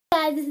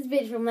guys, this is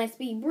Bitch from Let's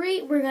Be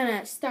Bree. We're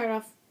gonna start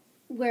off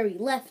where we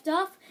left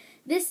off.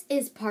 This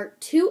is part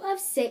 2 of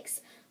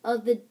 6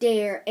 of the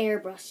Dare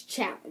Airbrush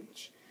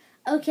Challenge.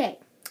 Okay,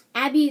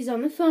 Abby is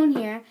on the phone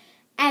here.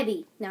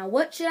 Abby, now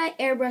what should I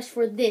airbrush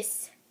for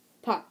this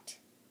part?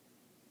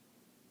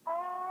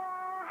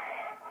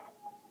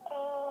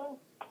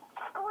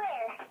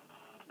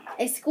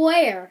 A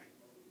square.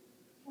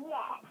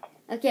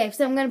 Yeah. Okay,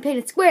 so I'm gonna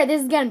paint a square.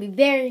 This is gonna be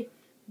very,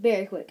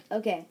 very quick.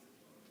 Okay.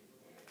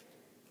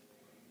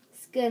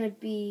 It's gonna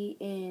be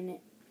in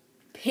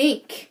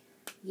pink.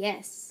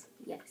 Yes,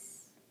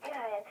 yes. Good.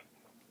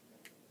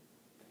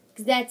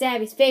 Because that's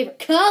Abby's favorite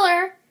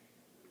color.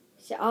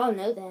 You should all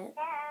know that.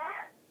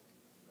 Yeah.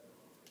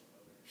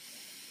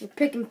 We're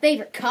picking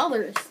favorite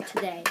colors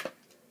today.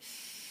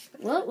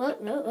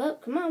 Whoa.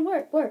 Come on,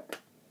 work.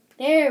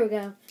 There we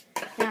go.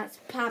 Now it's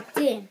popped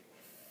in.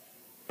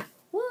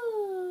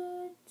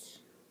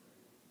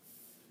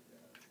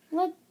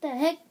 What the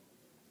heck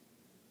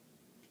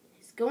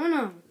is going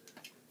on?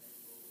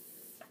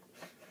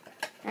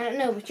 I don't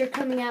know, but you're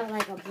coming out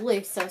like a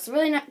blue, so it's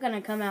really not going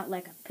to come out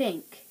like a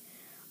pink.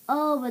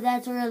 Oh, but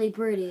that's really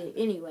pretty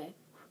anyway.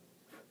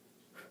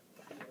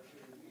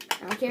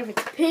 I don't care if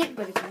it's pink,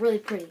 but it's really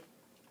pretty.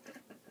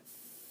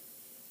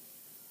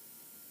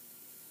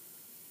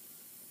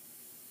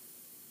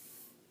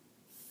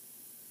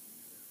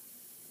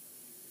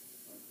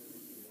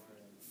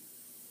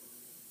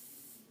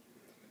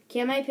 Okay,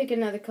 I might pick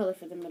another color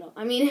for the middle.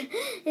 I mean,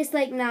 it's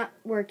like not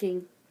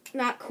working.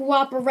 Not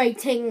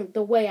cooperating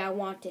the way I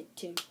want it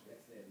to.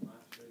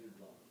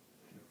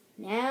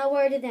 Now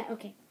where did that...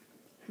 Okay.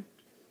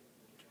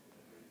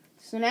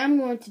 So now I'm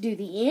going to do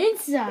the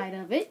inside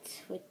of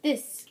it with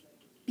this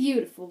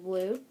beautiful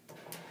blue.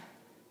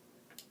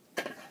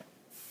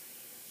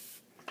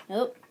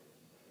 Nope.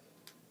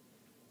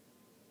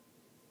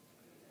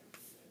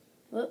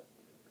 Whoa.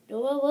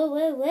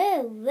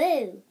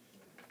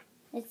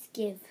 Let's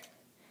give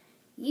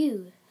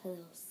you a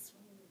little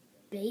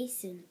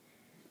space and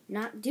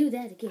not do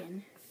that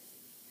again.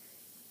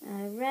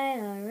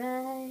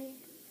 Alright.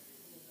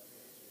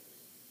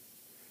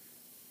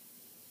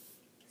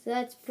 So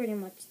that's pretty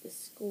much the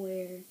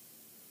square.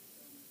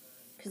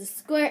 Because the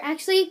square,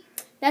 actually,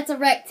 that's a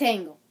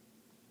rectangle.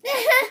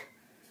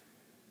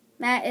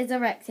 That is a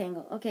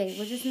rectangle. Okay,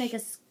 we'll just make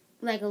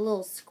a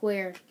little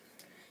square.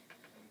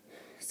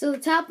 So the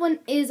top one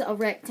is a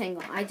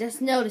rectangle. I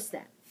just noticed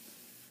that.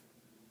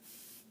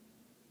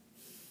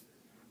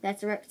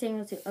 That's a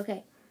rectangle too.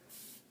 Okay.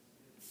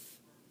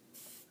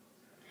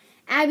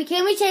 Abby,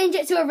 can we change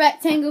it to a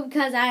rectangle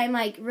because I'm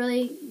like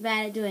really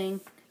bad at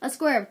doing a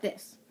square with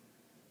this?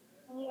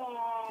 Yeah.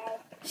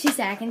 She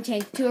said I can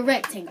change it to a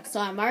rectangle, so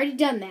I'm already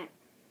done that.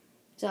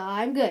 So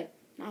I'm good.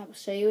 I will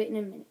show you it in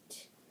a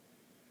minute.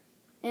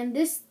 And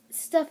this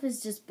stuff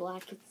is just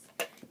black. It's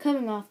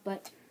coming off,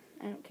 but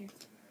I don't care.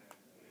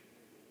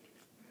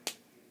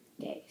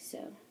 Okay,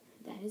 so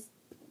that is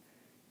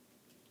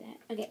that.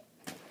 Okay.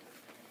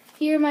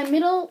 Here, my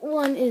middle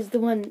one is the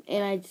one,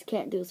 and I just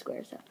can't do a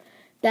square, so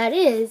that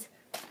is.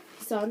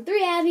 So on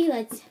 3, Abby,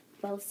 let's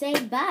both say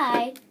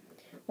bye.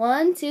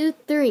 1, 2,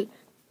 3.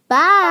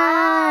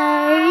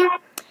 Bye.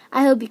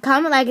 I hope you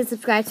comment, like, and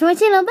subscribe to my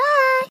channel. Bye.